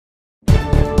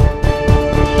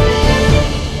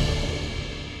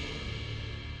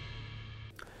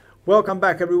Welcome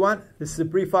back, everyone. This is a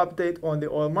brief update on the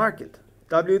oil market.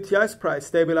 WTI's price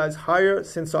stabilized higher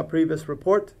since our previous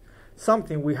report,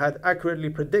 something we had accurately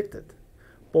predicted.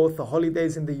 Both the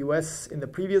holidays in the US in the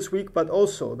previous week, but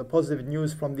also the positive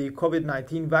news from the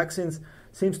COVID-19 vaccines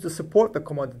seems to support the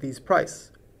commodities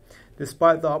price.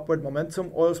 Despite the upward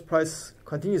momentum, oil's price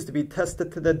continues to be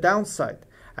tested to the downside,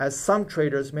 as some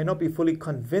traders may not be fully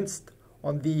convinced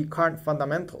on the current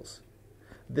fundamentals.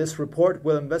 This report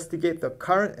will investigate the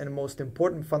current and most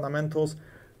important fundamentals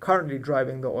currently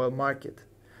driving the oil market.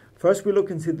 First, we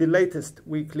look into the latest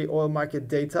weekly oil market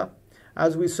data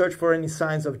as we search for any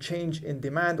signs of change in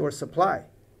demand or supply.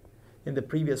 In the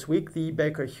previous week, the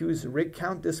Baker Hughes rig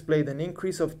count displayed an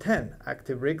increase of 10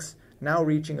 active rigs, now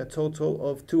reaching a total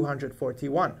of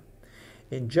 241.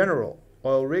 In general,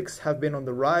 oil rigs have been on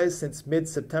the rise since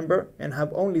mid-September and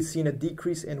have only seen a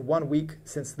decrease in 1 week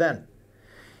since then.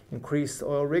 Increased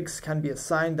oil rigs can be a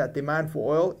sign that demand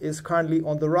for oil is currently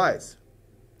on the rise.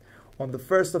 On the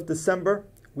 1st of December,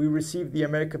 we received the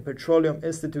American Petroleum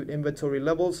Institute inventory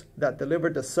levels that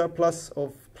delivered a surplus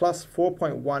of plus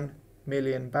 4.1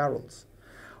 million barrels.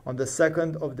 On the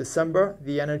 2nd of December,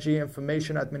 the Energy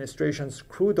Information Administration's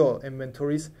crude oil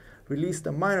inventories released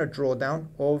a minor drawdown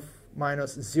of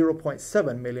minus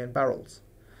 0.7 million barrels.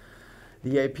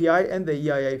 The API and the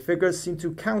EIA figures seem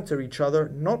to counter each other,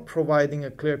 not providing a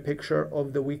clear picture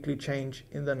of the weekly change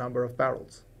in the number of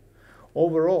barrels.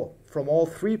 Overall, from all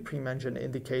three pre-mentioned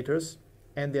indicators,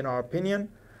 and in our opinion,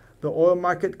 the oil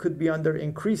market could be under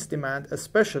increased demand,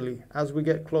 especially as we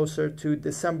get closer to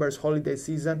December's holiday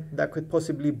season that could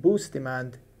possibly boost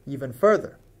demand even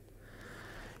further.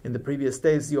 In the previous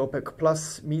days, the OPEC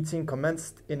Plus meeting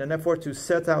commenced in an effort to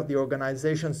set out the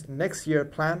organization's next year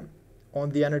plan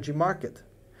on the energy market.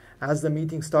 As the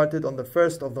meeting started on the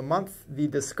 1st of the month, the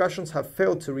discussions have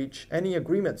failed to reach any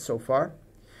agreement so far,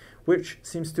 which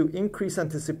seems to increase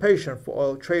anticipation for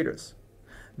oil traders.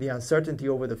 The uncertainty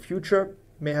over the future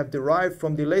may have derived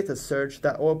from the latest surge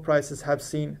that oil prices have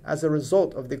seen as a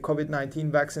result of the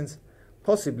COVID-19 vaccines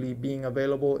possibly being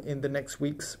available in the next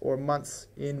weeks or months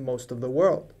in most of the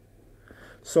world.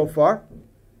 So far,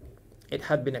 it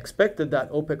had been expected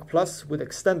that OPEC Plus would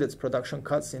extend its production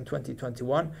cuts in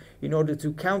 2021 in order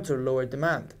to counter lower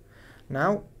demand.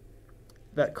 Now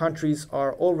that countries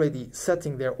are already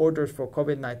setting their orders for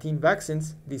COVID-19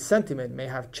 vaccines, the sentiment may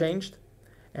have changed,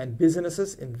 and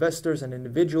businesses, investors, and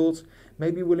individuals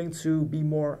may be willing to be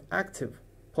more active,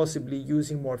 possibly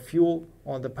using more fuel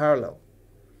on the parallel.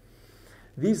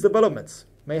 These developments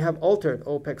may have altered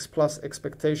OPEC Plus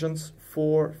expectations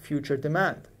for future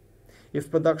demand. If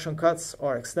production cuts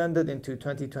are extended into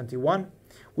 2021,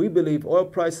 we believe oil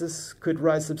prices could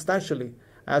rise substantially,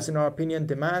 as in our opinion,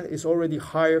 demand is already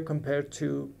higher compared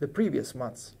to the previous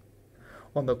months.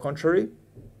 On the contrary,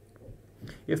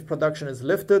 if production is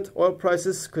lifted, oil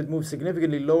prices could move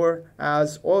significantly lower,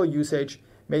 as oil usage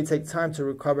may take time to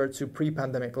recover to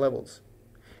pre-pandemic levels.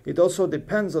 It also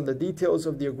depends on the details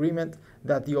of the agreement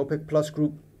that the OPEC Plus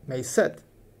group may set.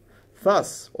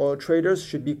 Thus, oil traders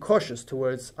should be cautious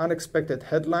towards unexpected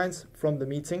headlines from the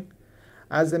meeting,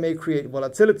 as they may create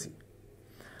volatility.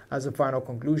 As a final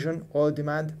conclusion, oil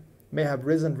demand may have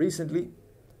risen recently,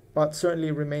 but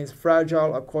certainly remains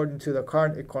fragile according to the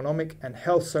current economic and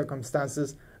health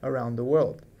circumstances around the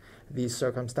world. These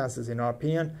circumstances, in our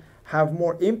opinion, have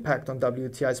more impact on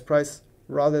WTI's price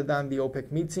rather than the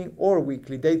OPEC meeting or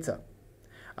weekly data.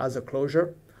 As a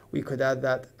closure, we could add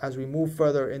that as we move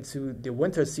further into the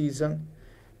winter season,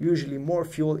 usually more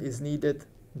fuel is needed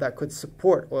that could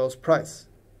support oil's price.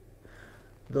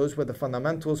 Those were the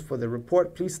fundamentals for the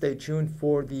report. Please stay tuned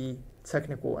for the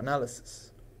technical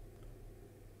analysis.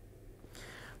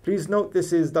 Please note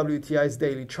this is WTI's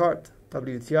daily chart.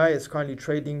 WTI is currently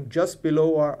trading just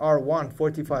below our R1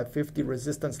 4550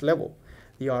 resistance level.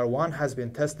 The R1 has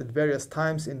been tested various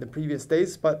times in the previous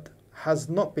days but has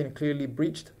not been clearly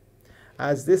breached,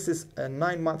 as this is a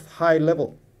 9-month high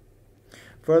level.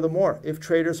 Furthermore, if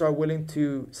traders are willing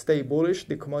to stay bullish,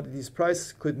 the commodities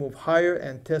price could move higher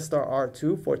and test our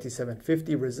R2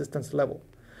 4750 resistance level.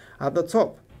 At the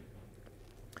top,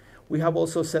 we have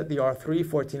also set the R3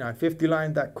 4950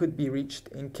 line that could be reached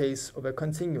in case of a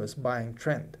continuous buying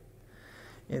trend.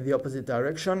 In the opposite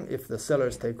direction, if the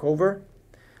sellers take over,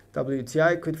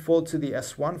 WTI could fall to the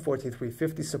S1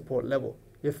 4350 support level.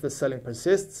 If the selling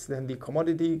persists, then the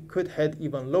commodity could head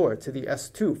even lower to the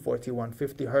S2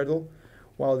 4150 hurdle,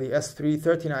 while the S3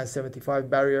 3975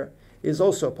 barrier is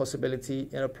also a possibility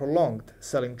in a prolonged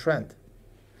selling trend.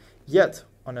 Yet,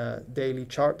 on a daily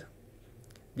chart,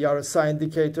 the RSI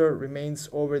indicator remains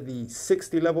over the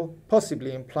 60 level,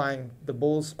 possibly implying the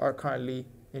bulls are currently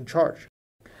in charge.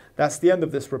 That's the end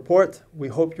of this report. We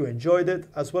hope you enjoyed it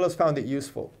as well as found it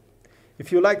useful.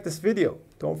 If you liked this video,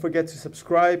 don't forget to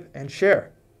subscribe and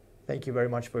share. Thank you very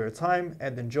much for your time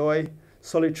and enjoy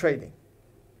solid trading.